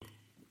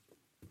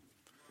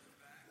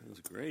was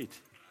great.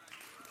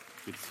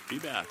 Good to be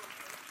back.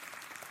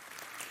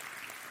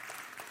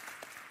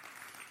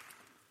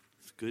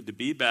 It's good to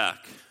be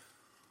back.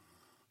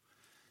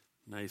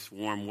 Nice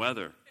warm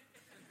weather.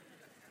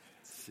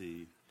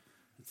 Let's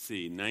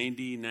see,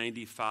 90,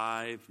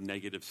 95,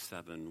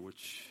 -7.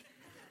 Which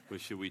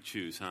should we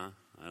choose, huh?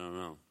 I don't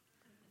know.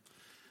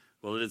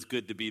 Well, it is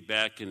good to be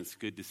back, and it's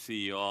good to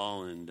see you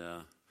all. And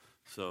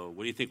so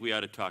what do you think we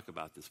ought to talk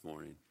about this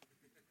morning?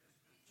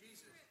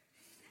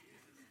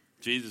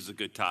 Jesus is a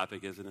good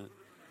topic, isn't it?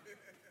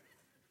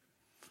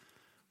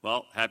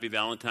 Well, happy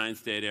Valentine's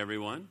Day to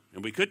everyone.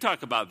 And we could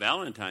talk about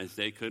Valentine's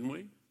Day, couldn't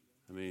we?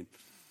 I mean,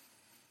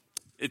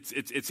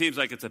 it seems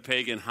like it's a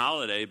pagan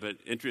holiday, but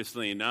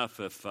interestingly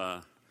enough, if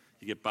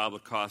you get Bob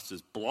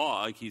Lacoste's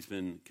blog, he's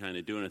been kind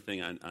of doing a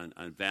thing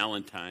on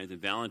Valentine's and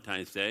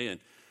Valentine's Day.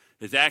 And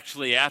it's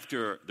actually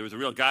after, there was a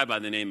real guy by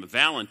the name of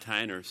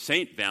Valentine, or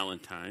Saint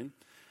Valentine,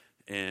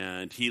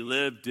 and he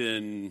lived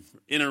in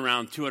and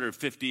around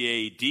 250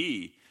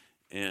 A.D.,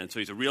 and so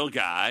he's a real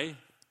guy,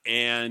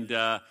 and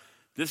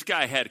this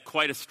guy had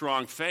quite a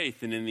strong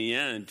faith, and in the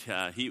end,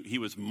 he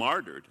was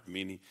martyred. I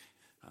mean,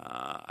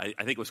 I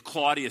think it was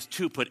Claudius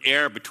II put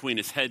air between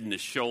his head and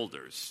his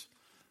shoulders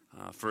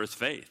for his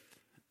faith,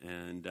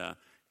 and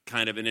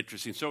kind of an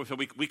interesting story. So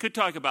we could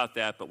talk about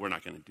that, but we're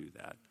not going to do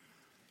that.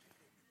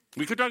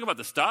 We could talk about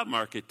the stock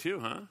market too,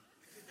 huh?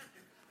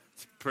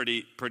 It's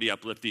a pretty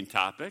uplifting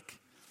topic.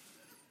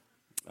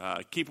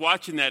 Keep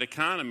watching that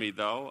economy,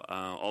 though,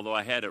 although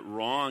I had it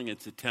wrong in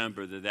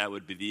September that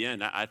would be the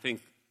end. I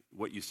think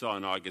what you saw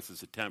in August and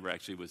September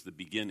actually was the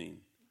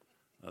beginning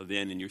of the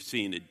end, and you're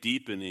seeing a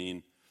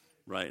deepening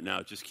right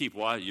now. Just keep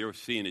watching. You're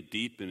seeing a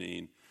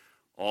deepening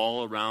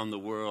all around the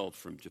world,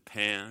 from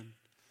Japan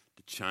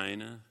to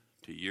China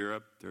to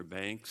Europe, their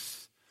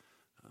banks,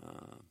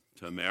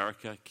 to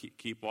America.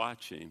 Keep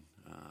watching.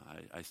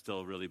 I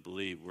still really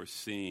believe we're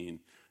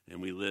seeing,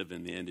 and we live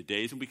in the end of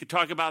days. And we could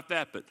talk about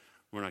that, but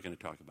we're not going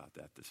to talk about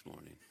that this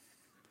morning.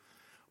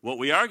 What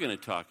we are going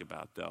to talk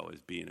about, though,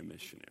 is being a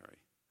missionary.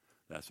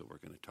 That's what we're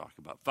going to talk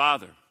about.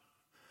 Father,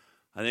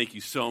 I thank you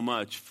so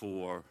much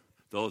for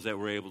those that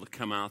were able to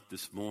come out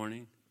this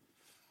morning.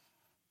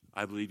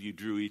 I believe you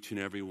drew each and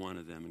every one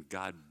of them, and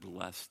God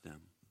bless them.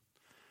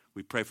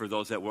 We pray for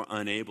those that were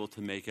unable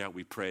to make out.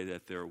 We pray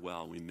that they're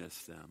well. We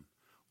miss them.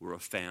 We're a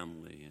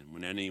family, and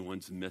when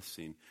anyone's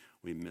missing,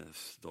 we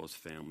miss those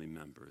family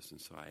members. And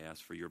so I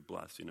ask for your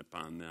blessing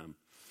upon them.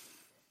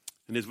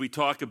 And as we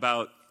talk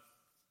about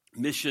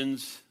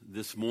missions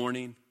this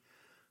morning,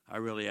 I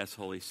really ask,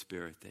 Holy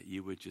Spirit, that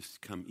you would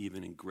just come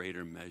even in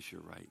greater measure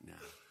right now.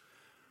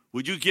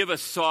 Would you give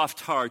us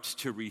soft hearts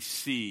to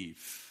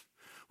receive?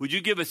 Would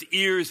you give us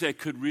ears that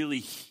could really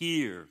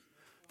hear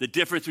the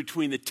difference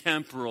between the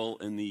temporal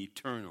and the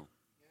eternal?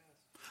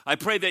 I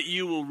pray that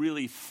you will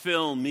really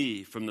fill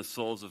me from the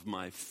soles of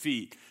my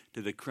feet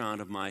to the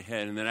crown of my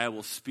head, and that I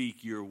will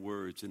speak your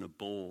words in a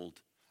bold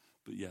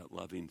but yet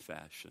loving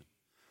fashion.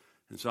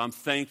 And so I'm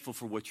thankful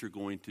for what you're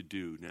going to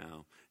do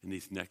now in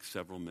these next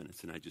several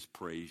minutes, and I just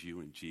praise you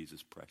in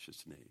Jesus'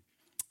 precious name.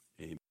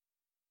 Amen.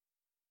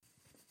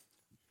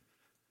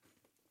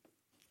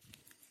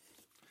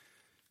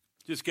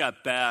 Just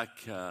got back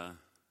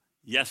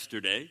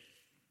yesterday,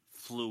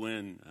 flew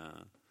in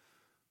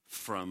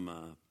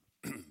from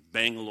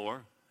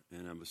Bangalore,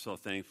 and I was so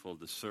thankful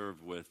to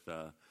serve with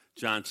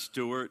John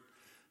Stewart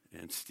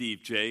and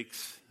Steve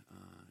Jakes.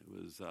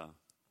 It was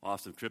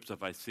awesome trip. So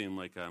if I seem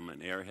like I'm an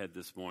airhead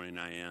this morning,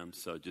 I am,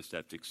 so just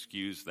have to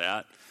excuse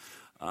that.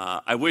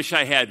 I wish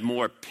I had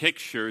more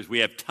pictures. We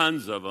have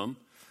tons of them,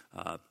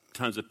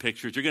 tons of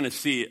pictures. You're going to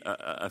see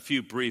a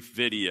few brief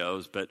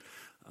videos, but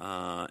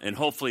and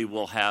hopefully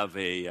we'll have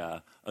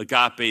a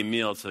agape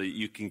meal so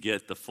you can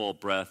get the full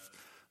breadth,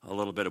 a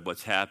little bit of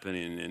what's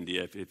happening in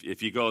India.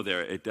 If you go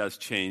there, it does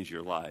change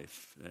your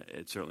life.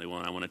 It certainly will.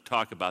 I want to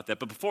talk about that.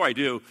 But before I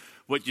do,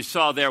 what you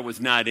saw there was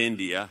not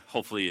India.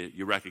 Hopefully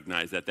you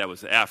recognize that. That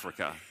was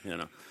Africa,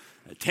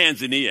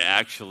 Tanzania,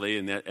 actually,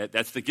 and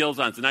that's the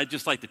Gilzans. And I'd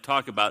just like to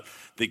talk about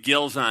the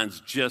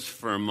Gilzans just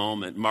for a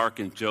moment, Mark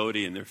and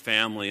Jody and their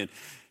family. And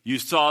you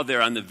saw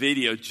there on the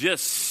video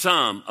just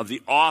some of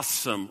the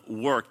awesome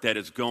work that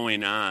is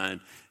going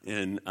on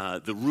in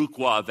the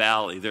Rukwa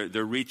Valley.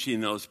 They're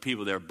reaching those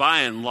people there,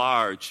 by and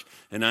large,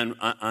 an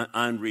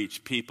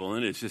unreached people.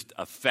 And it's just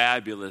a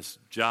fabulous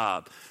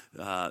job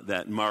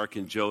that Mark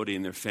and Jody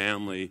and their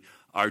family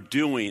are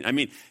doing. I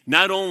mean,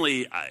 not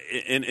only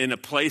in a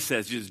place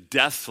that's just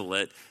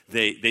desolate,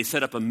 they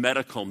set up a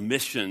medical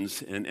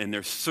missions, and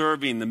they're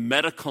serving the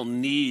medical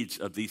needs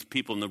of these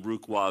people in the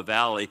Rukwa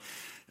Valley.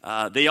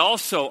 They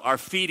also are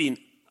feeding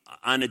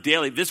on a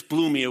daily, this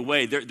blew me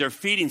away, they're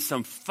feeding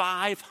some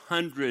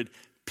 500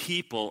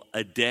 people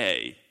a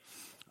day.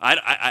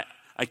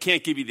 I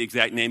can't give you the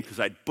exact name because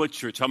I'd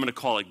butcher it, so I'm going to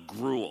call it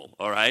gruel,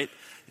 all right?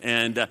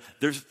 And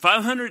there's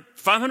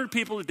 500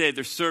 people a day.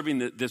 They're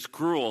serving this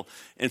gruel,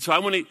 and so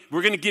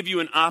we're going to give you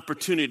an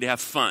opportunity to have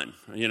fun.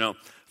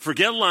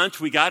 Forget lunch.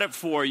 We got it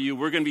for you.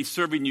 We're going to be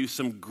serving you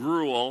some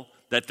gruel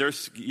that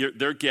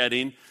they're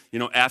getting,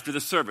 after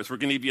the service. We're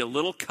going to give you a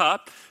little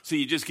cup so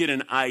you just get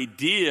an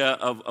idea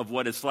of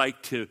what it's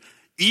like to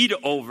eat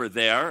over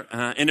there.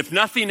 And if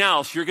nothing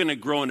else, you're going to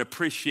grow an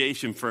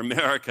appreciation for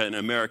America and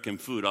American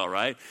food, all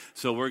right?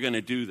 So we're going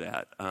to do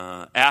that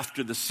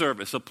after the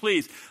service. So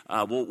please,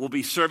 we'll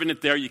be serving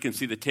it there. You can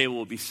see the table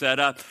will be set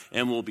up,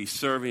 and we'll be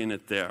serving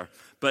it there.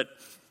 But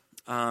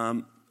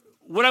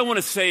what I want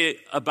to say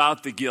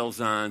about the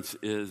Gilzans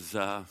is,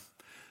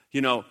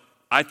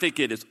 I think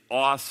it is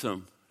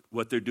awesome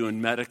what they're doing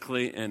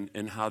medically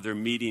and how they're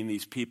meeting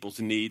these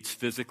people's needs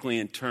physically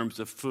in terms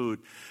of food.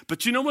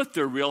 But you know what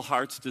their real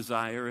heart's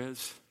desire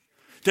is?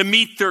 To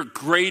meet their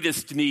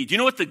greatest need. You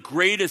know what the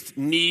greatest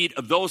need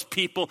of those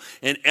people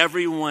and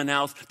everyone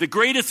else? The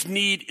greatest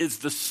need is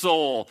the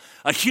soul.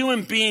 A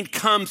human being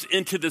comes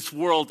into this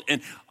world,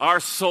 and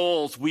our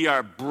souls, we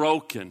are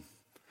broken.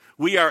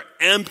 We are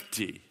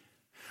empty.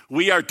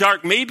 We are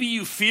dark. Maybe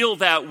you feel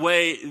that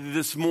way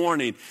this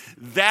morning.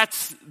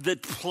 That's the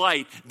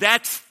plight.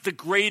 That's the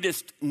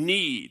greatest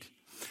need.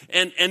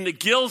 And the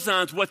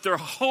Gilzans, what their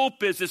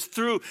hope is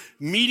through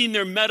meeting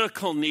their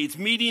medical needs,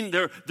 meeting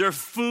their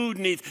food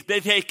needs,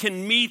 that they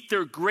can meet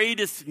their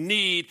greatest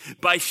need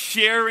by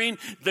sharing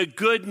the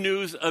good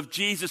news of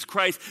Jesus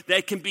Christ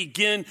that can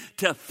begin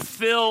to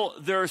fill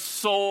their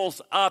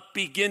souls up,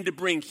 begin to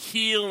bring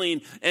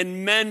healing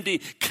and mending,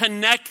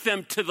 connect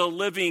them to the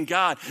living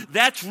God.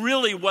 That's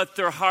really what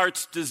their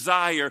heart's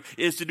desire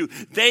is to do.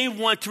 They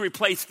want to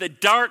replace the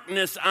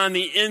darkness on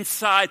the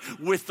inside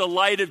with the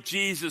light of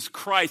Jesus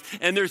Christ.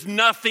 And there's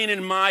nothing,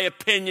 in my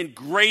opinion,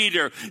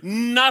 greater,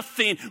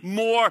 nothing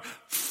more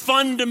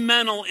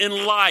fundamental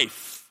in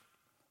life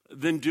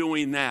than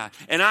doing that.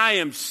 And I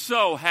am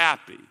so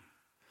happy.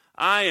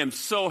 I am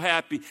so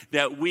happy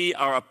that we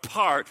are a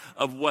part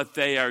of what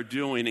they are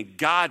doing. And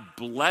God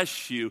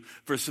bless you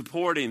for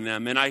supporting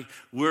them. And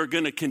we're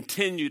going to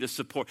continue to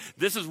support.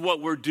 This is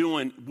what we're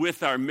doing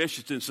with our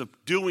missions and so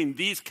doing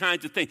these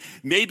kinds of things.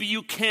 Maybe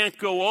you can't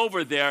go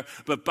over there,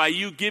 but by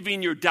you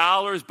giving your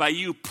dollars, by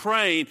you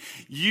praying,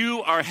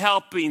 you are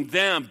helping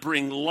them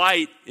bring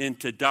light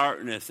into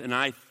darkness. And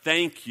I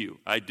thank you.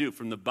 I do.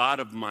 From the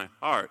bottom of my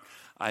heart,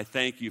 I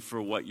thank you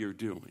for what you're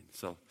doing.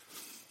 So,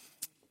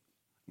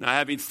 now,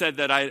 having said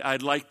that,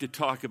 I'd like to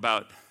talk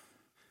about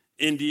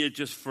India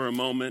just for a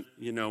moment.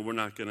 We're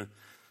not going to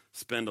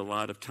spend a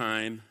lot of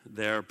time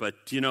there. But,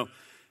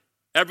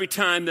 every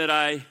time that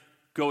I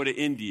go to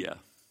India,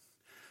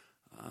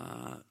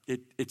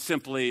 it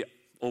simply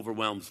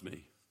overwhelms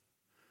me.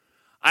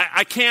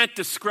 I can't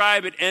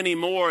describe it any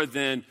more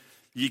than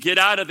you get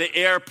out of the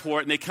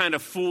airport and they kind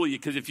of fool you.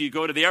 Because if you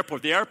go to the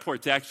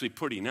airport's actually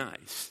pretty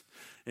nice.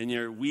 And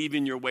you're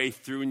weaving your way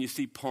through and you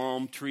see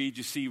palm trees,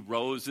 you see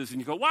roses, and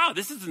you go, wow,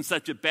 this isn't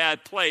such a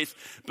bad place.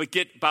 But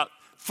get about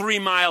 3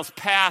 miles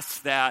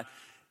past that,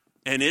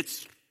 and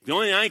the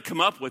only thing I can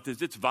come up with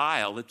is it's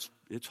vile,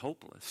 it's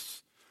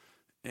hopeless.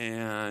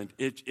 And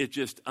it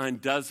just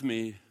undoes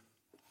me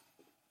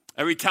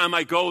every time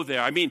I go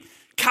there. I mean,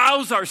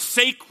 cows are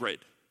sacred,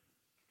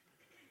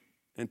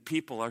 and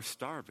people are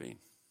starving.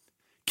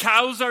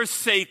 Cows are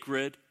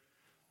sacred,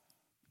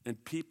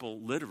 and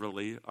people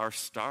literally are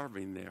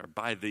starving there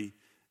by the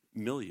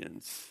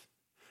millions.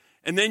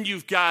 And then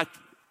you've got,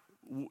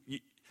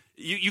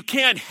 you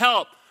can't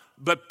help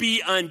but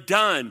be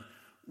undone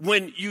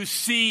when you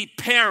see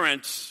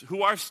parents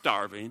who are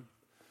starving,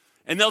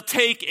 and they'll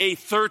take a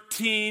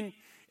 13,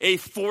 a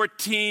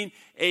 14,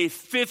 a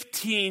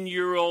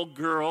 15-year-old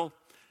girl,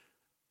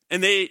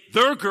 and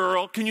their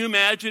girl, can you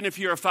imagine if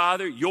you're a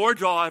father, your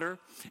daughter,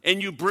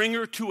 and you bring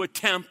her to a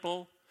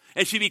temple,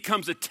 and she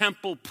becomes a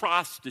temple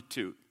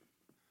prostitute.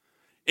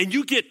 And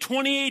you get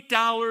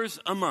 $28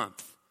 a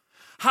month.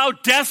 How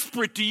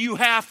desperate do you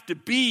have to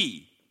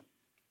be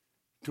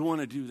to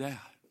want to do that?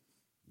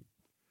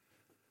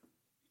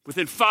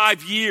 Within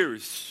 5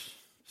 years,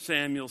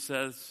 Samuel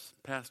says,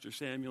 Pastor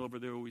Samuel over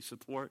there who we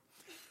support,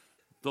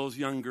 those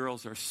young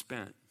girls are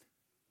spent,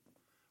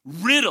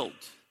 riddled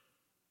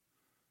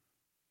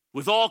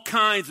with all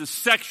kinds of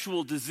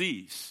sexual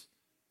disease.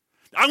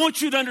 I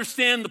want you to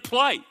understand the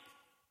plight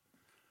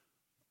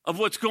of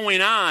what's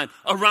going on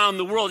around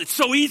the world. It's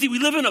so easy. We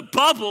live in a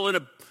bubble, and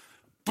it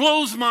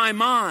blows my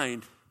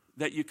mind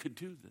that you could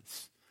do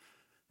this.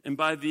 And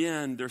by the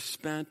end, they're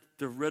spent,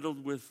 they're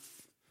riddled with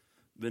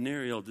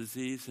venereal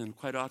disease, and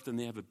quite often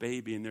they have a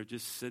baby, and they're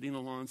just sitting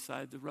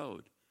alongside the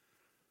road,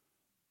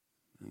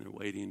 and they're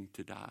waiting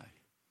to die.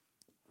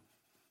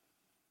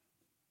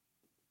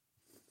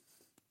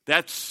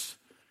 That's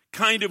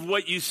kind of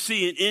what you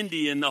see in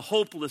India and the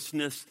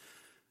hopelessness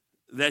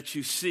that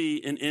you see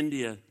in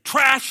India.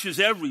 Trash is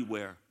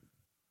everywhere.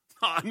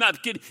 Oh, I'm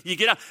not kidding. You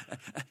get out.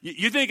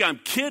 You think I'm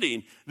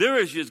kidding. There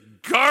is just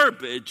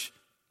garbage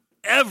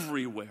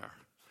everywhere.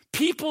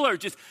 People are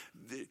just,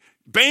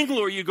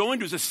 Bangalore you go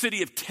into is a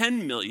city of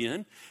 10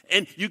 million,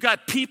 and you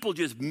got people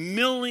just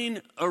milling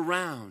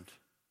around.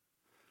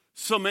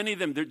 So many of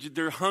them,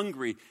 they're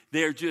hungry.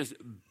 They're just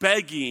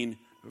begging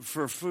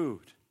for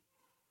food.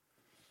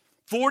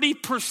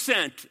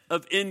 40%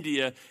 of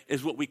India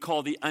is what we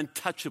call the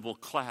untouchable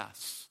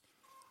class.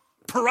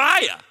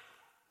 pariah.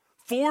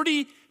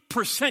 40%.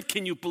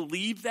 Can you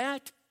believe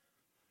that?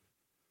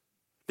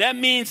 That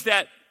means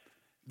that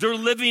they're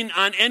living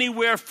on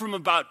anywhere from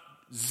about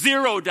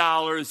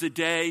 $0 a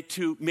day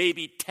to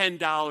maybe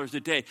 $10 a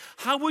day.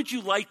 How would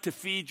you like to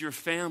feed your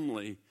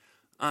family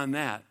on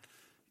that?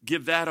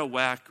 Give that a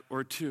whack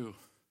or two.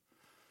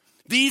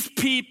 These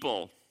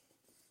people,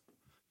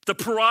 the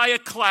pariah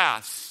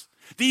class,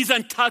 these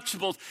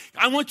untouchables,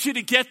 I want you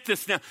to get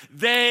this now.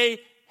 They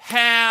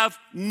have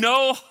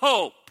no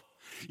hope.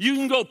 You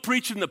can go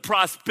preach them the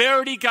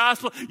prosperity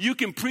gospel. You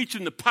can preach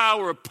them the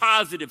power of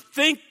positive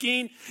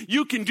thinking.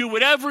 You can do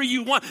whatever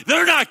you want.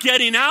 They're not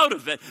getting out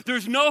of it.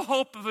 There's no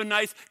hope of a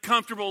nice,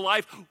 comfortable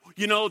life.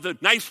 You know, the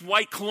nice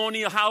white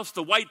colonial house,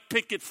 the white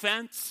picket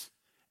fence.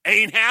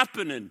 Ain't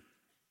happening.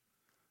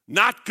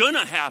 Not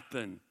gonna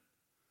happen.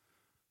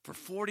 For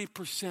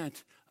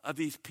 40% of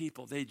these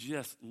people, they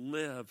just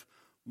live,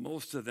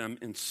 most of them,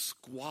 in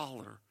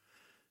squalor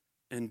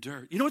and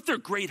dirt. You know what their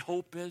great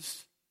hope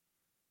is?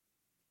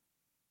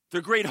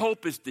 Their great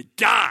hope is to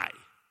die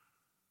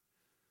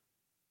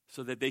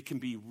so that they can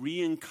be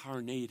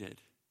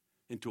reincarnated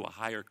into a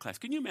higher class.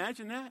 Can you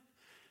imagine that?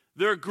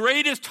 Their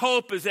greatest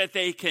hope is that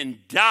they can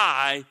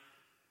die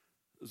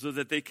so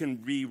that they can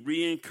be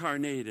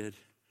reincarnated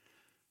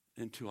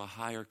into a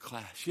higher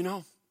class. You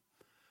know,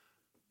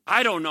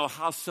 I don't know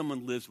how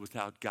someone lives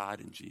without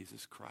God and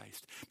Jesus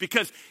Christ.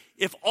 Because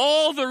if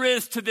all there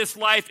is to this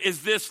life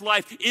is this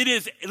life, it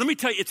is, let me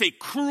tell you, it's a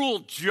cruel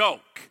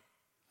joke.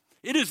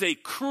 It is a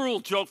cruel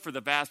joke for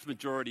the vast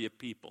majority of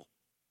people.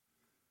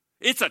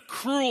 It's a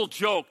cruel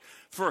joke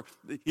for,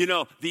 you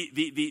know,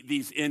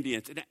 these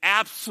Indians. An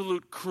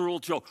absolute cruel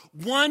joke.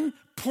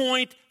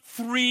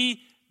 1.3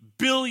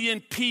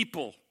 billion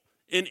people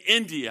in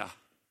India.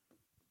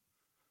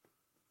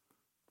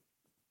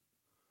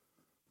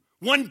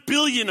 1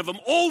 billion of them,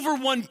 over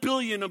 1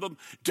 billion of them,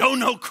 don't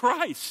know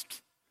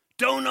Christ.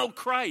 Don't know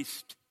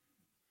Christ.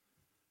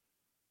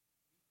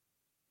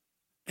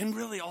 And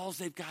really all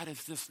they've got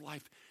is this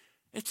life.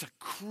 It's a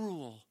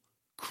cruel,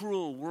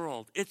 cruel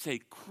world. It's a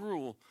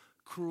cruel,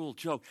 cruel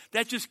joke.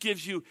 That just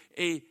gives you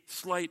a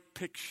slight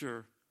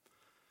picture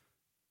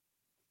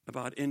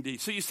about India.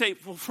 So you say,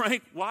 well,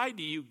 Frank, why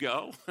do you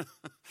go?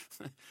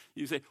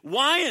 You say,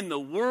 why in the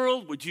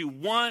world would you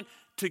want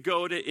to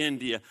go to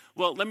India?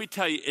 Well, let me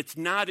tell you, it's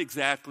not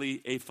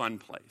exactly a fun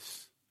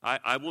place.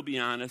 I will be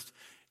honest.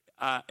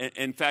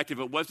 In fact, if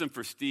it wasn't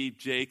for Steve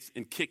Jakes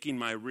and kicking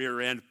my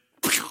rear end,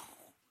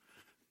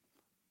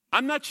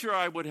 I'm not sure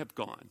I would have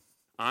gone.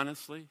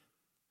 Honestly,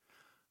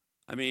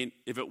 I mean,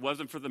 if it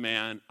wasn't for the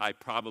man, I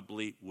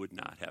probably would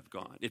not have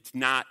gone. It's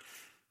not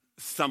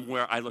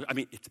somewhere I look. I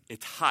mean,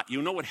 it's hot.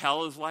 You know what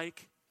hell is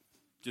like?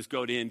 Just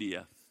go to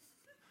India.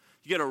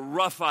 You get a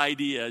rough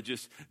idea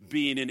just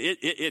being in it.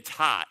 It's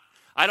hot.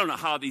 I don't know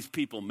how these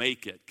people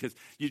make it because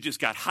you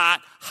just got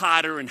hot,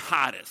 hotter, and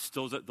hottest.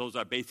 Those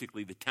are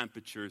basically the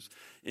temperatures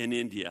in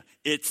India.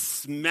 It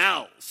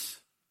smells.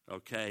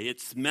 Okay, it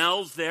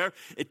smells there.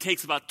 It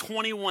takes about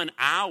 21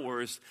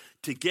 hours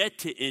to get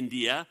to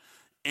India.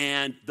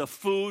 And the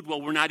food,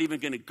 well, we're not even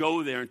going to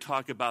go there and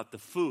talk about the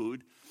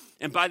food.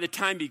 And by the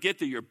time you get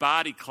there, your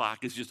body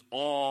clock is just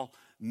all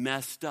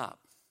messed up.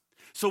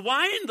 So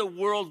why in the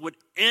world would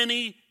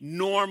any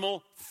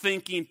normal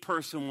thinking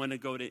person want to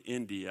go to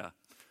India?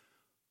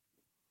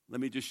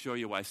 Let me just show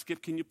you why.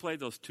 Skip, can you play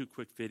those 2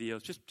 quick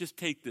videos? Just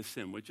take this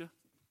in, would you?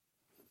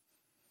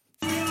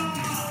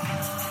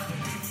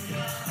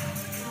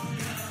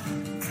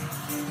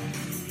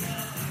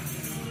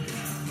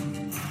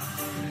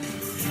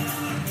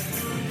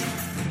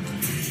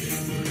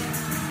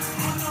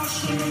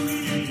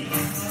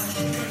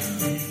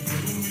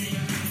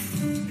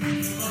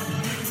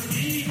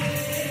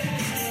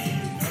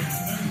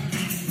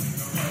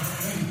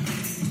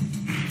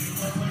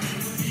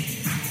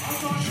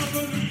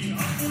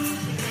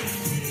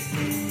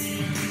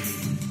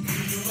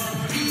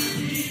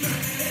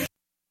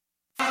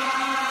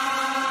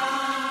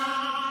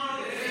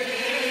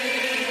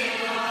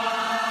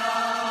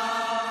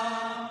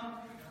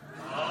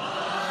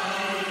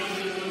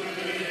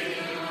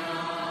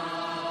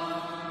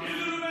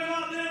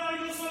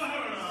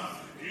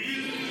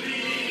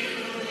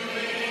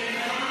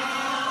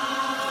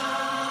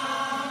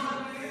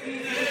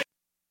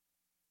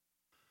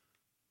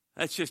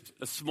 That's just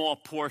a small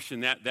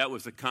portion. That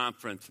was a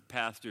conference, a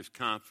pastor's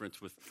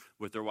conference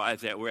with their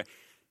wives at where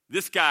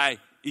this guy,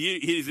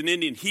 he's an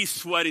Indian, he's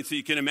sweating, so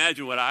you can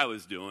imagine what I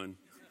was doing.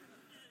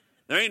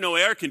 There ain't no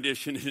air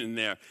conditioning in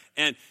there.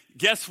 And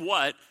guess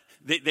what?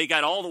 They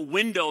got all the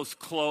windows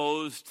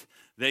closed.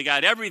 They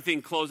got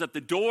everything closed up. The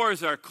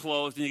doors are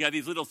closed, and you got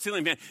these little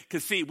ceiling fans.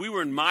 Because, see, we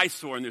were in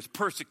Mysore, and there's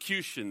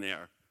persecution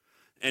there.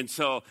 And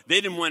so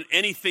they didn't want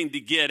anything to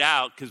get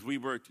out because we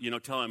were,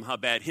 telling them how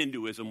bad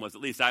Hinduism was.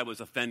 At least I was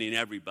offending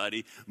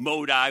everybody.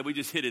 Modi, we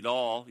just hit it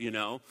all,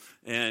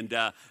 And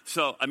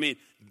so,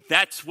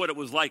 that's what it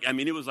was like.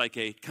 It was like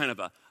a kind of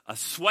a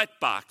sweat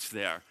box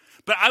there.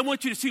 But I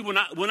want you to see when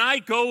I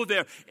go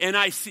there and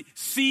I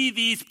see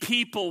these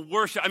people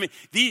worship.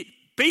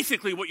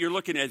 basically what you're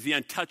looking at is the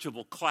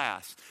untouchable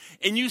class.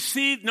 And you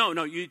see,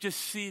 you just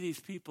see these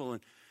people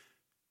and,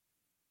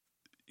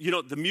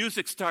 the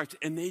music starts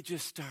and they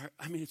just start,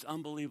 it's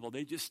unbelievable.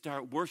 They just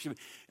start worshiping.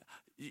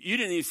 You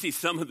didn't even see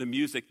some of the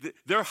music.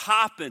 They're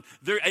hopping.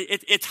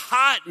 It's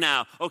hot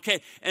now,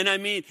 okay?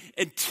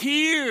 And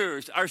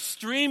tears are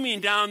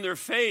streaming down their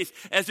face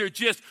as they're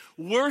just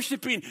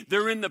worshiping.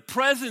 They're in the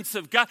presence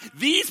of God.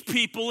 These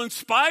people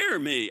inspire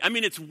me.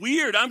 It's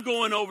weird. I'm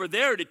going over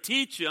there to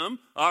teach them,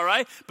 all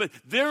right? But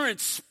they're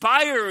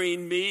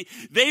inspiring me.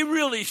 They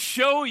really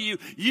show you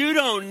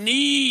don't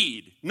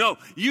need. No,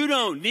 you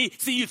don't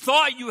need. See, you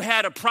thought you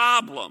had a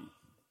problem.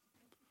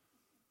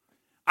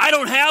 I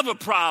don't have a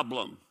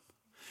problem.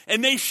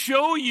 And they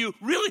show you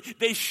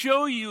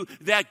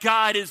that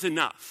God is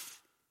enough.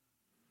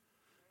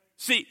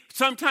 See,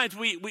 sometimes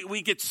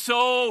we get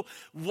so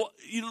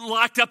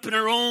locked up in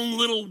our own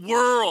little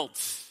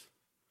worlds.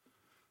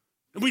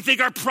 And we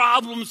think our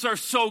problems are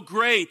so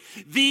great.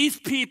 These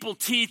people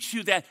teach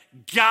you that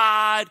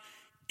God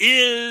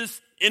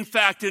is, in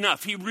fact,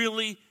 enough. He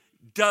really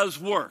does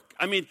work.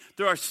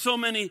 There are so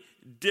many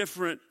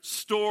different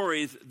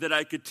stories that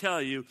I could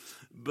tell you,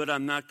 but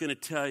I'm not going to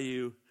tell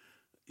you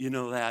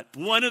that.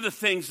 One of the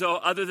things, though,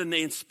 other than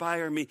they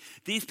inspire me,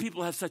 these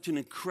people have such an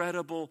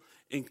incredible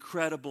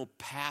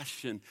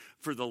passion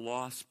for the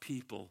lost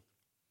people.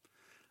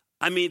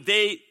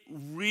 They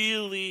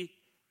really,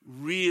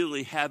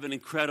 really have an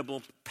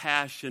incredible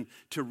passion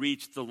to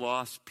reach the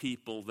lost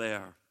people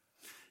there.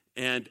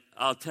 And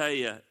I'll tell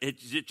you,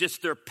 it's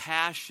just their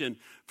passion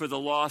for the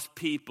lost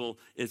people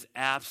is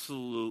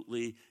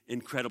absolutely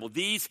incredible.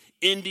 These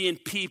Indian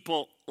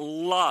people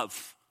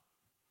love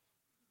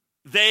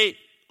the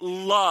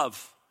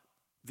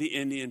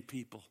Indian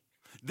people.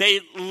 They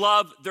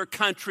love their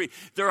country.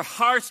 Their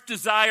heart's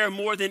desire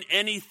more than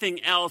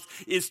anything else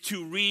is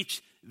to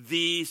reach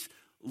these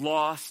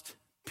lost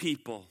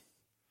people.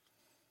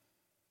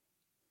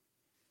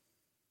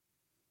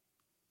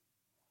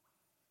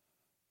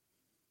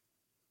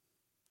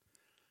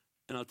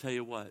 And I'll tell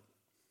you what,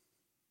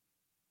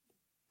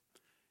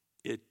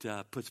 it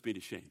puts me to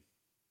shame.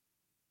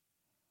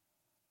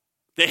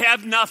 They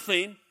have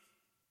nothing.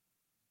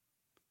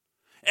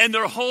 And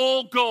their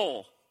whole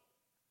goal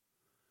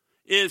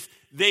is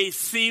they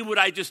see what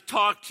I just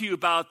talked to you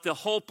about, the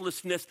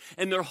hopelessness,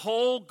 and their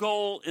whole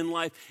goal in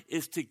life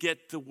is to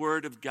get the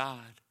word of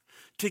God,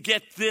 to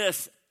get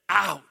this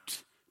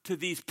out to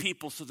these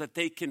people so that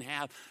they can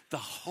have the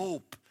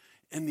hope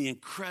and the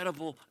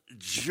incredible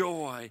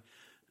joy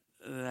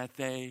that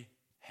they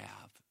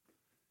have,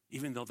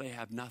 even though they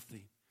have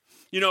nothing.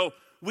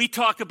 We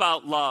talk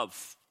about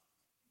love.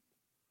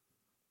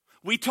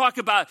 We talk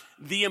about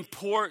the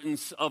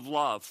importance of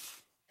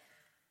love.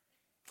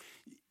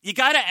 You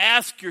got to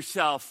ask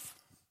yourself,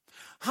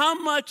 how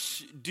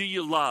much do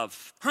you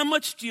love? How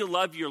much do you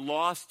love your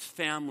lost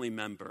family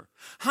member?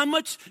 How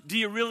much do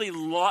you really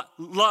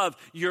love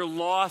your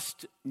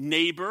lost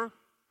neighbor?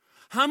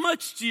 How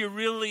much do you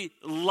really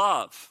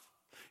love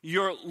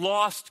your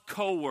lost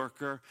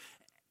coworker?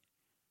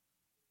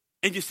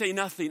 And you say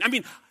nothing.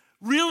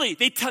 Really,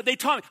 they taught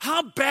me,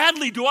 how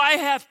badly do I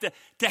have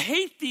to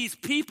hate these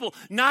people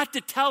not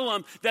to tell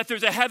them that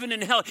there's a heaven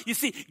and hell? You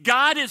see,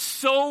 God is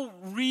so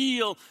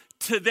real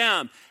to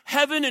them.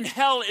 Heaven and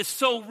hell is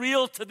so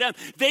real to them.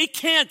 They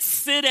can't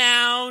sit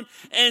down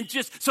and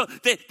so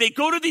they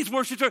go to these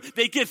worship stores,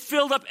 they get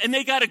filled up, and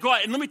they got to go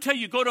out. And let me tell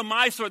you, go to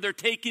my store, they're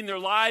taking their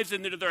lives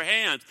into their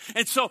hands.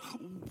 And so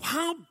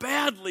how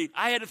badly,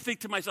 I had to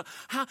think to myself,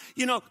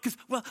 because,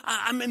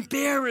 I'm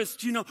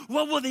embarrassed,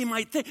 what will they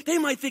might think? They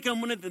might think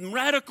I'm one of the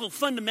radical,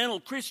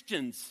 fundamental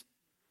Christians.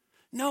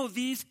 No,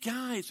 these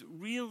guys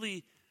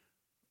really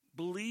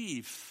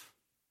believe.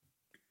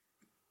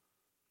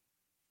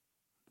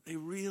 They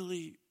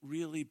really,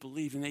 really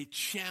believe, and they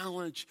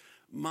challenge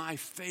my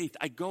faith.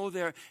 I go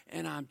there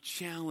and I'm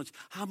challenged.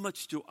 How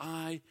much do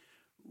I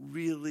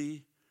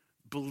really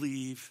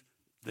believe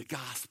the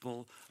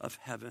gospel of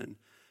heaven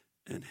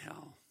and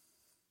hell?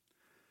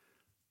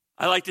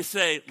 I like to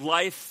say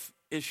life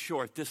is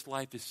short. This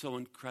life is so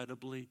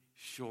incredibly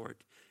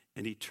short,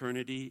 and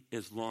eternity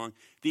is long.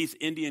 These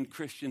Indian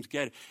Christians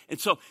get it. And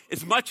so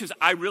as much as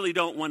I really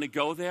don't want to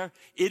go there,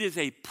 it is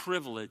a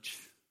privilege.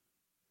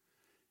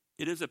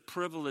 It is a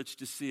privilege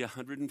to see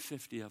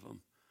 150 of them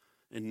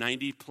in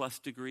 90-plus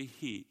degree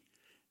heat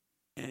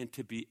and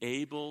to be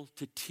able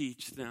to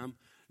teach them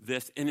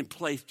this and in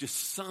place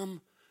just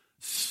some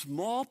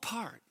small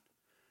part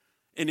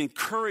and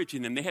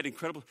encouraging them. They had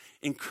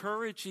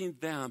encouraging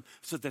them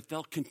so that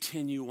they'll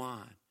continue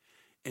on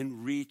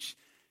and reach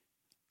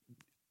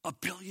 1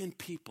 billion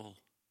people.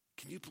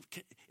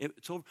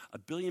 It's over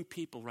 1 billion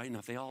people right now.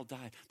 If they all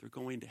die, they're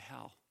going to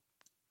hell.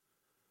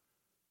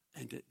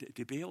 And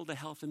to be able to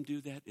help them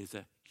do that is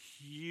a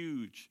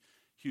huge,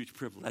 huge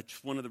privilege.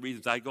 That's one of the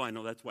reasons I go. I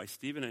know that's why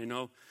Stephen, I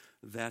know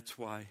that's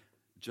why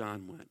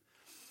John went.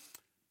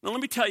 Now, let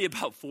me tell you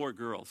about 4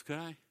 girls, could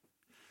I?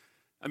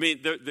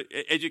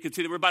 As you can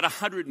see, there were about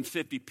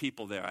 150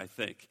 people there, I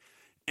think.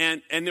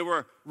 And there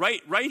were,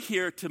 right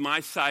here to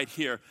my side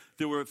here,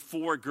 there were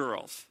 4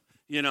 girls,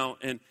 you know,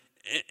 and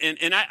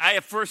I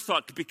at first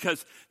thought,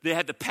 because they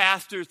had the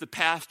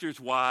pastors'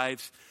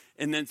 wives,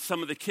 and then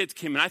some of the kids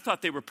came, and I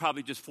thought they were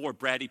probably just 4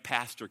 bratty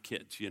pastor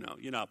kids, you know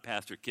how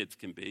pastor kids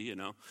can be, you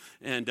know.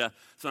 And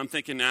so I'm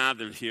thinking,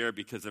 they're here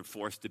because they're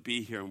forced to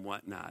be here and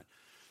whatnot.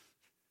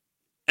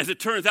 As it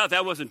turns out,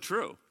 that wasn't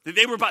true.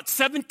 They were about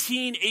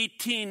 17,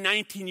 18,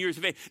 19 years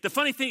of age. The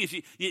funny thing is,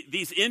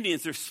 these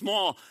Indians, they're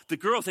small. The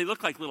girls, they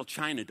look like little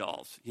China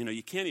dolls. You know,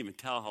 you can't even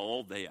tell how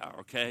old they are,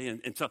 okay?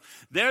 And so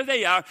there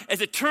they are.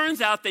 As it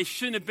turns out, they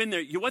shouldn't have been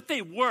there. What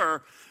they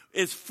were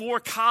is 4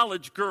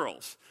 college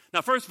girls.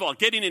 Now, first of all,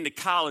 getting into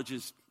college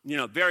is, you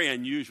know, very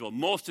unusual.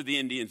 Most of the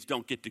Indians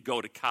don't get to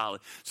go to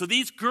college. So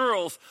these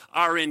girls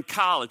are in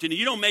college. And if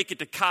you don't make it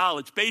to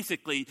college,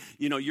 basically,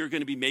 you know, you're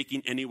going to be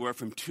making anywhere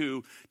from $2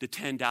 to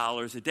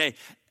 $10 a day.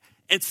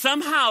 And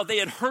somehow they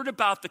had heard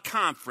about the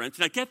conference.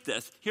 Now, get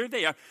this. Here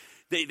they are.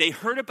 They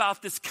heard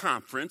about this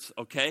conference,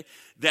 okay,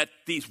 that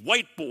these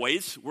white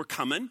boys were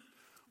coming.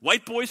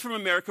 White boys from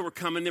America were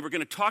coming. They were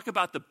going to talk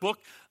about the book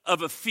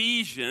of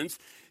Ephesians.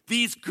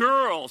 These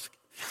girls,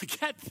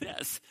 get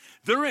this,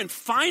 they're in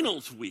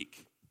finals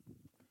week.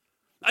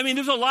 I mean,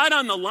 there's a lot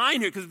on the line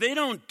here because they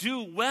don't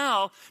do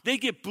well. They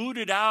get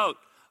booted out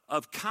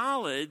of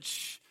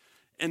college,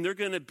 and they're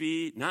going to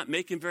be not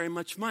making very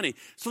much money.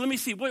 So let me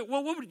see, what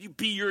would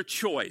be your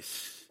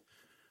choice?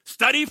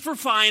 Study for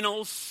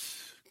finals,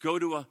 go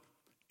to a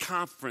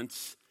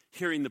conference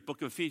hearing the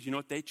book of Ephesians. You know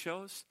what they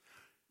chose?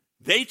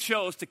 They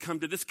chose to come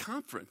to this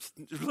conference,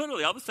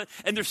 literally all of a sudden.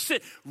 And they're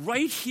sitting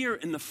right here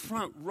in the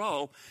front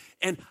row,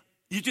 and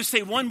you just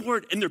say one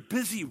word, and they're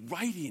busy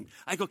writing.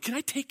 I go, can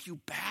I take you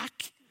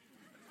back?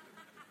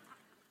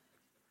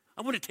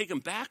 I want to take them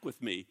back with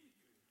me.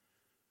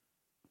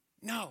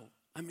 No,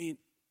 I mean,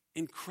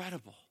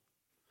 incredible.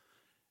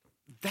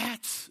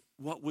 That's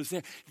what was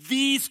there.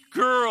 These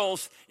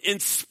girls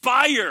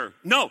inspire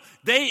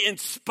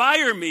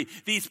me.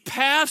 These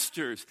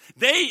pastors,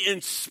 they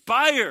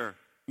inspire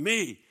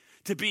me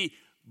to be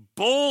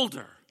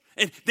bolder.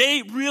 And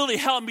they really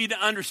help me to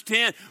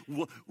understand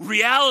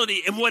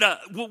reality and what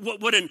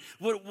an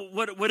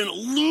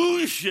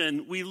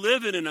illusion we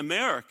live in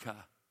America.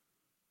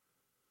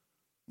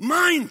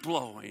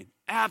 Mind-blowing,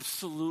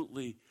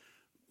 absolutely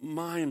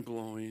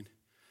mind-blowing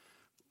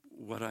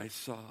what I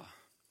saw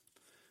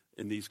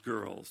in these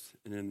girls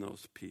and in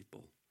those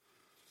people.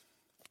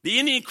 The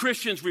Indian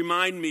Christians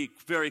remind me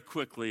very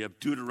quickly of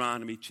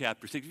Deuteronomy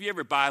chapter 6. If you have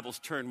your Bibles,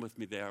 turn with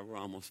me there. We're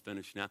almost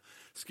finished now.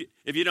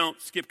 If you don't,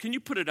 Skip, can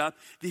you put it up?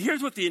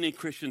 Here's what the Indian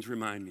Christians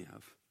remind me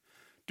of.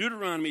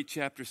 Deuteronomy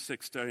chapter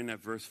 6, starting at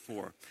verse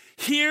 4.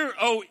 Hear,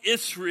 O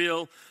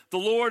Israel, the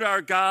Lord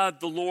our God,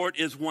 the Lord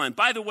is one.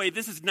 By the way,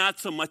 this is not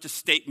so much a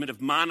statement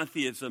of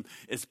monotheism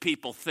as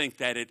people think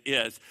that it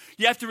is.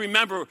 You have to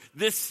remember,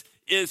 this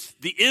is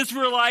the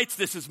Israelites,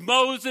 this is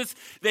Moses.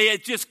 They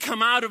had just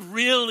come out of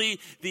really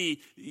the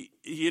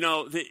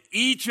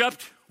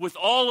Egypt with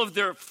all of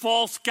their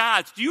false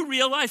gods. Do you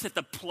realize that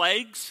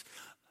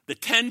the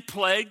 10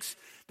 plagues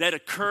that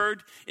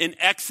occurred in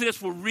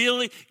Exodus were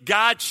really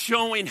God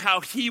showing how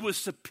he was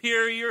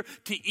superior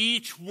to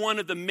each one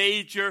of the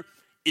major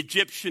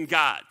Egyptian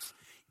gods?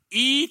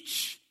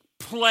 Each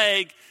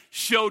plague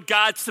showed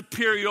God's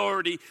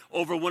superiority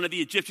over one of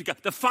the Egyptian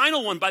gods. The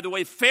final one, by the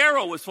way,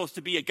 Pharaoh was supposed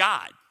to be a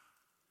god.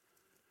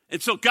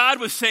 And so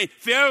God was saying,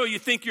 Pharaoh, you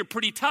think you're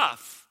pretty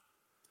tough?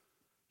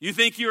 You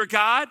think you're a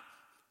god?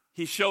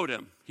 He showed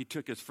him. He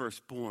took his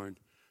firstborn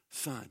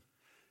son.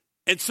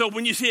 And so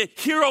when you say,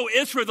 hear, O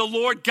Israel, the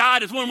Lord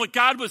God is one, what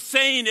God was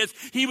saying is,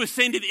 he was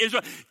saying to the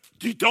Israel,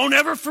 don't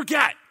ever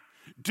forget,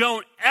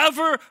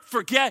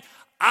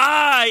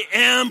 I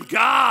am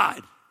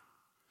God.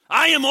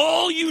 I am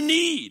all you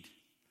need.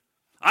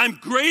 I'm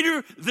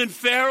greater than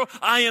Pharaoh.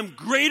 I am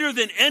greater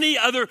than any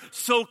other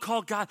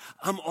so-called God.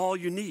 I'm all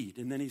you need.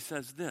 And then he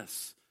says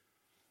this.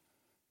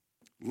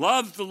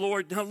 Love the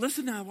Lord. Now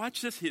listen now,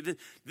 watch this.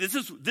 This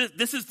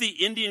is the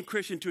Indian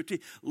Christian to a T.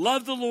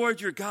 Love the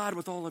Lord your God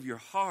with all of your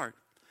heart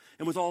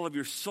and with all of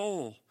your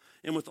soul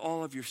and with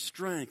all of your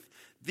strength.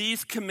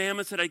 These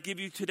commandments that I give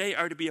you today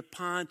are to be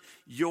upon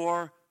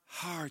your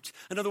heart.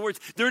 In other words,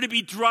 they're to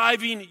be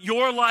driving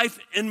your life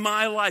and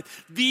my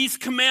life. These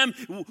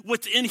commandments,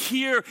 what's in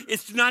here,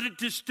 it's not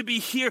just to be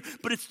here,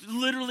 but it's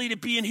literally to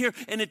be in here,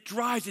 and it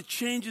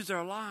changes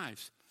our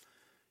lives.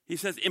 He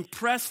says,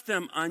 impress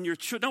them on your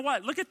children. Now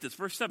what? Look at this,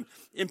 verse 7.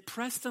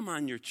 Impress them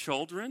on your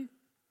children.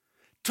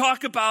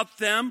 Talk about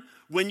them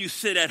when you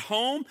sit at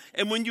home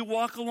and when you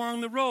walk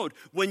along the road,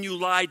 when you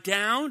lie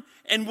down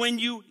and when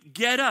you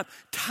get up.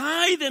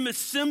 Tie them as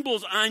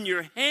symbols on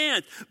your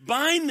hands.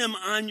 Bind them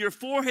on your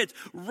foreheads.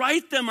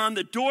 Write them on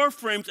the door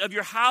frames of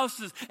your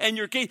houses and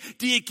your gates.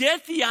 Do you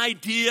get the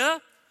idea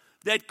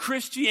that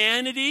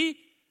Christianity,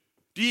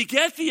 do you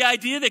get the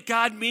idea that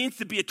God means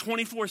to be a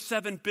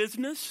 24/7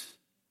 business?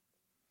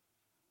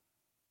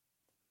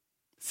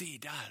 See, he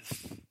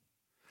does.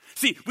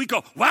 See, we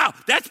go, wow,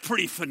 that's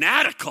pretty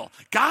fanatical.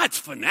 God's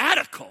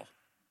fanatical.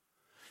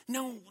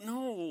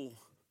 No.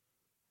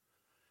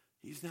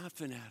 He's not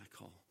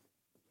fanatical.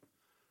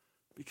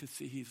 Because,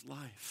 see, he's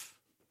life.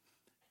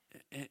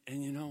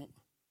 And you know,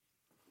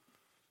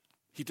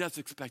 he does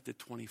expect it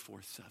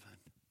 24/7.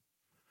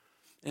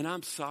 And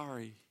I'm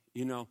sorry,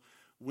 you know,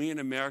 we in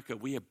America,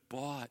 we have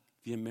bought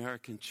the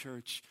American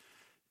church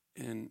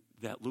and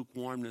that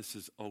lukewarmness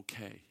is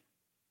okay.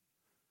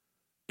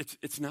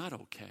 It's not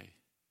okay.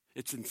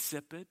 It's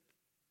insipid.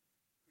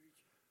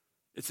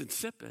 It's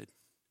insipid.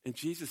 And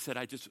Jesus said,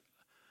 I just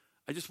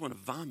want to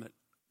vomit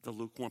the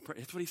lukewarm prayer.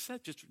 That's what he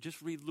said.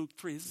 Just read Luke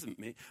 3. This isn't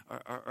me.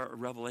 Or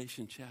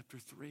Revelation chapter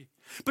 3.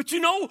 But you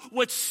know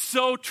what's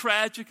so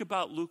tragic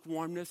about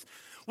lukewarmness?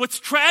 What's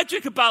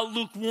tragic about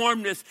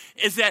lukewarmness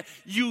is that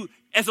you,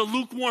 as a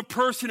lukewarm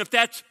person, if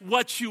that's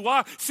what you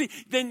are, see,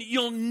 then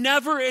you'll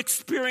never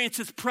experience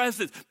his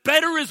presence.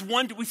 Better is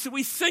one,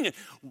 we sing it,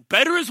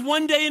 better is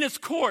one day in his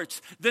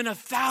courts than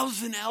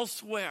 1,000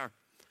 elsewhere.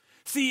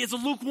 See, as a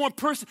lukewarm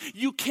person,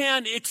 you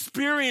can't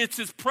experience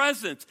his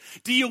presence.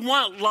 Do you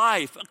want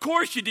life? Of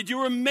course you did. You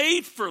were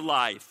made for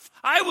life.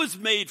 I was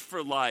made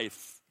for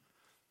life.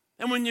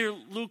 And when you're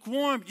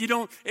lukewarm, you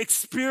don't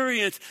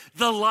experience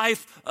the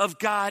life of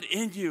God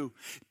in you.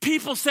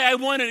 People say,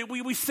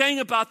 we sang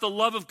about the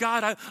love of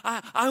God.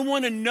 I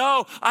want to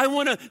know. I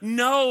want to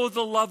know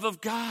the love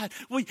of God.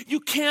 Well, you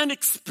can't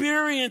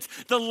experience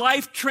the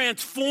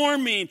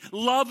life-transforming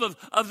love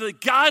of the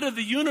God of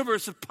the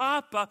universe, of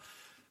Papa,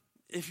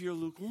 if you're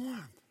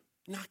lukewarm.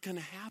 Not going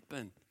to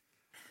happen.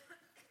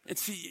 And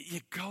see, you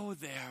go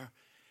there,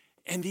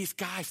 and these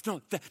guys,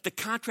 no, the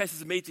contrast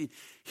is amazing.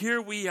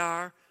 Here we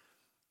are.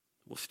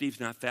 Well, Steve's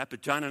not fat,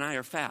 but John and I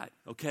are fat,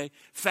 okay?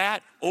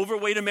 Fat,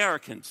 overweight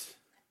Americans.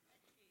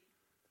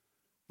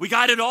 We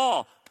got it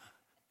all.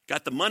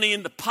 Got the money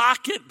in the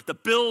pocket, the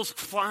bills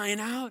flying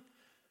out.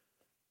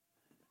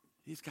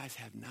 These guys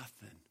have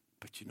nothing.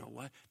 But you know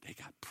what? They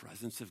got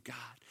presence of God.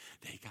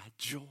 They got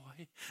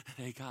joy.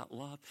 They got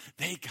love.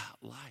 They got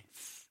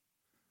life.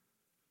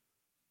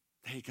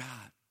 They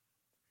got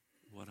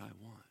what I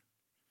want.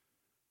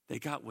 They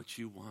got what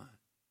you want.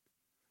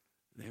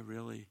 They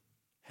really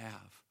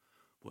have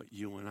what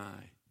you and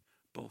I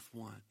both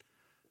want.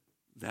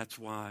 That's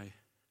why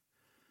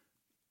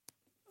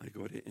I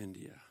go to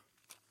India.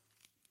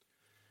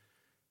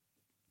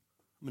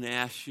 I'm going to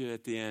ask you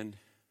at the end,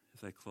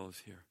 as I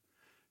close here,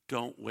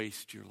 don't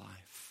waste your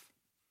life.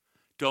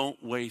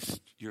 Don't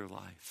waste your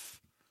life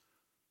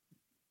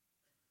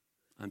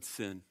on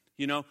sin.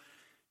 You know,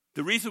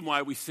 the reason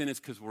why we sin is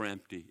because we're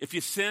empty. If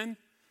you sin,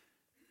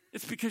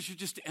 it's because you're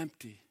just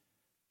empty.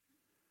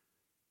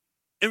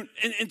 And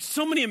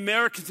so many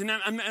Americans, and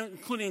I'm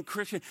including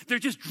Christians, they're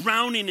just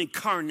drowning in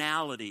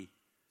carnality.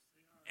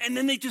 And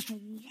then they just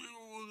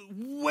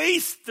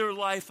waste their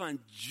life on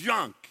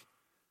junk.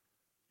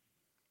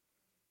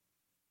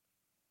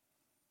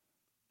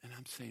 And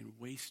I'm saying,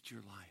 waste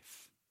your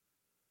life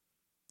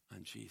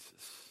on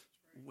Jesus.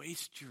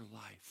 Waste your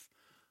life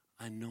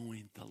on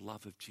knowing the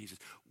love of Jesus.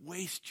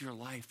 Waste your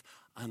life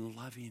on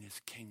loving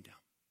his kingdom.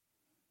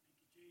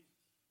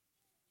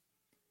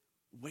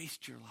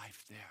 Waste your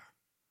life there.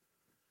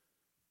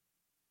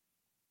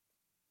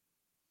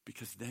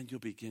 Because then you'll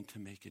begin to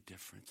make a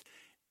difference.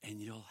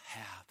 And you'll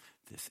have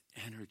this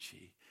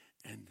energy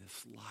and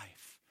this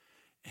life.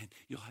 And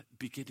you'll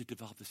begin to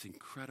develop this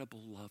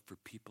incredible love for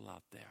people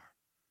out there.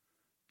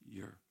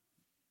 Your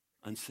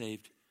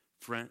unsaved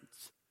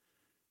friends,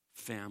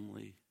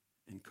 family,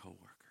 and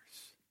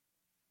coworkers.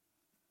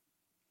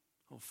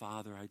 Oh,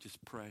 Father, I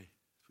just pray.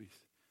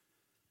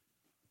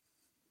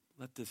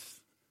 Let this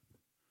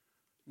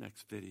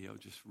next video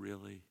just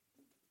really,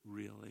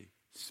 really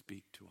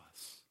speak to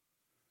us.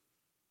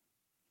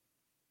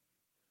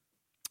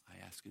 I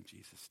ask in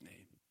Jesus'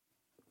 name.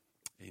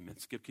 Amen.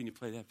 Skip, can you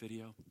play that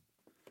video?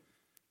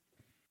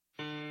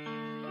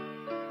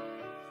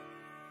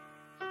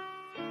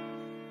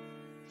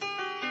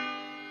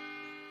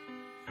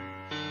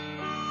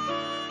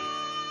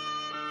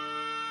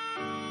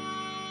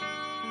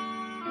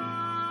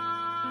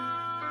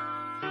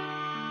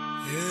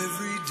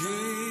 Every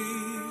day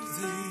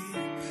they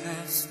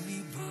pass me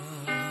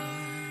by,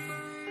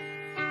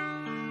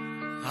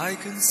 I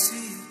can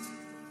see it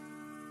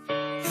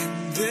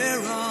in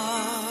their eyes.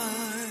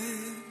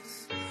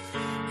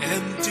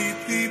 Empty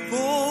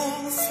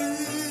people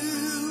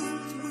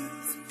filled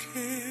with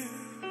care,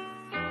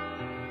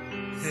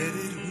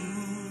 headed who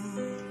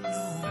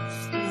knows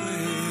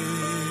where.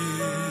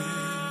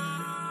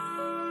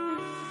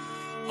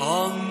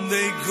 On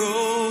they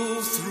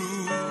go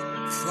through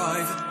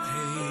private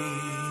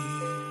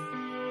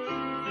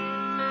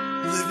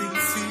living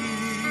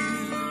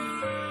fear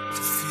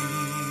to fear.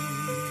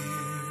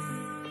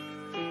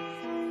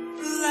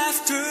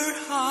 Laughter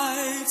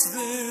hides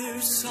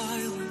their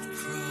silent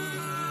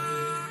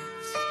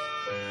cries.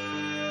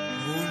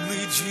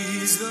 Only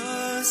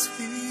Jesus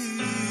hears.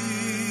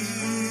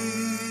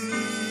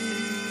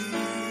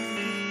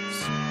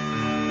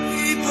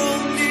 People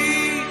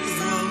need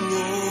the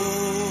Lord.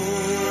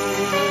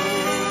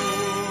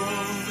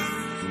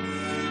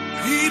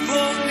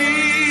 People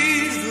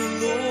need the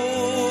Lord.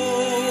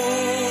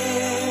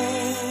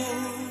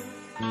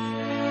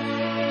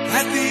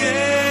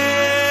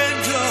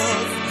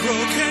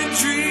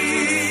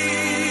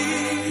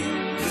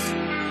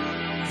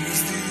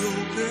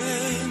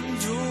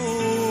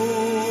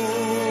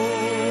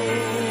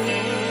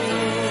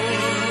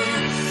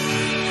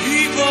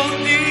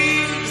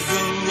 need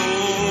the Lord.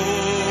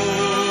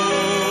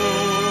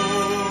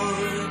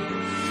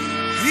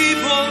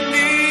 People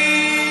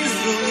need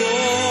the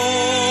Lord.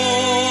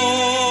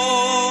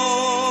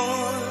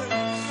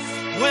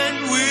 When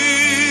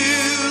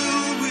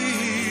will we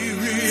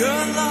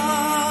realize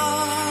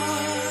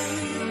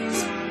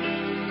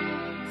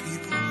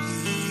people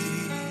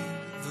need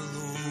the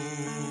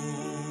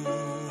Lord?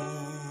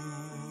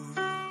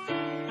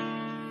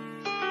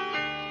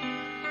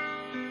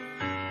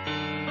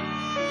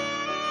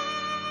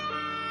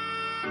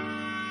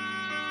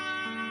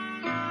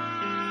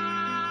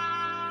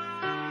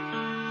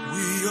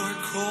 We are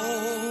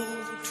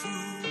called to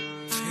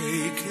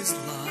take His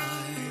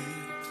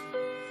light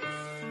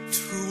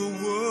to a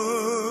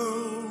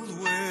world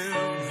where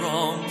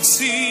wrong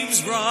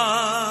seems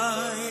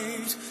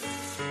right.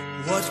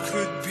 What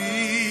could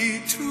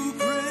be too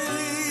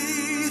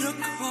great a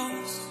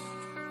cost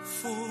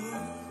for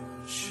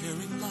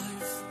sharing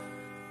life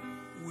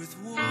with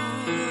one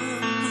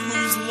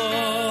who's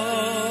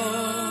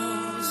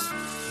lost?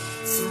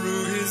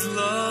 Through His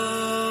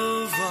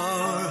love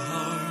our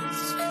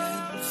hearts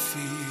can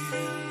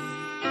feel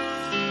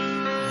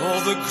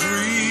all the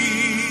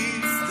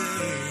grief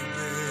they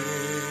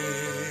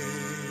bear.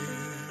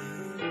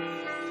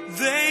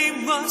 They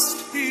must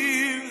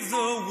hear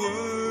the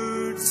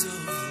words of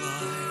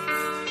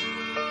life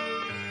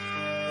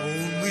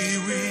only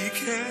we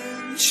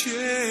can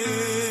share.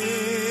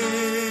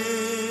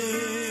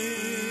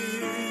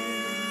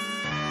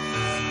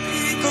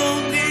 People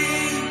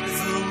need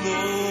the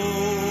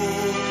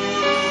Lord.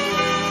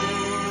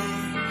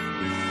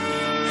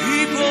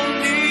 People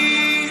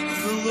need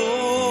the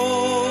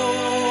Lord.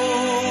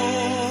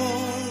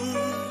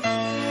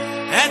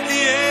 At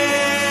the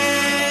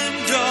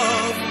end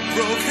of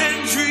broken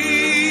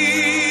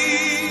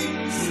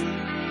dreams,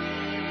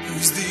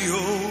 He's the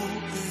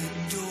open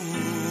door.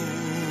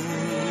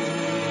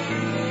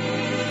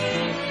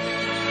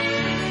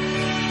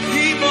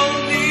 People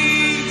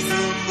need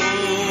the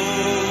Lord.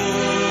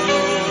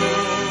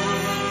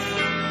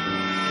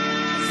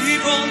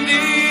 People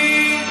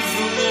need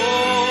the Lord.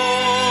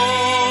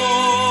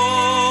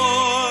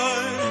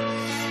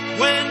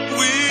 When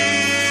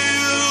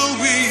will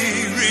we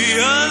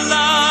realize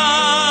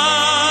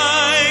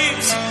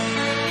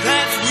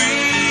that we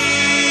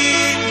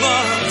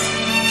must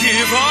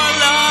give our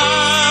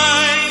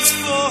lives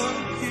for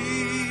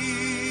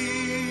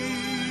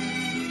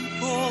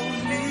people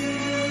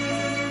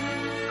need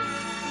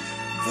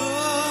the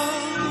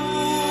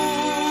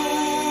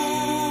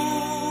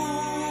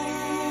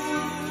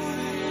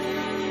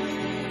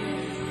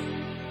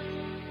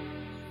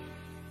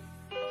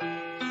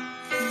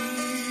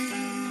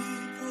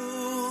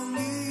People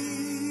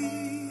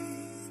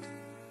need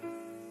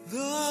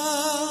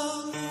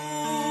the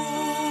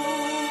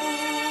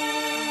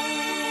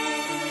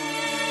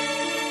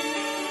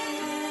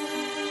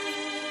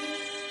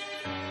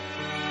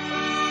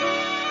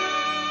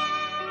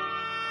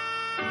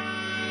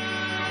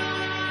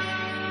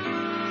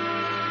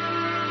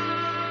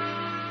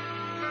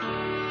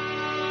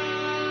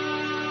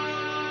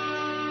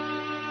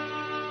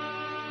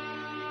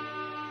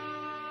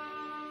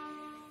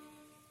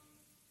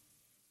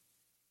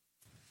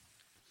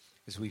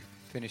As we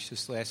finish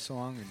this last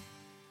song, and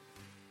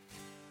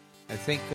I think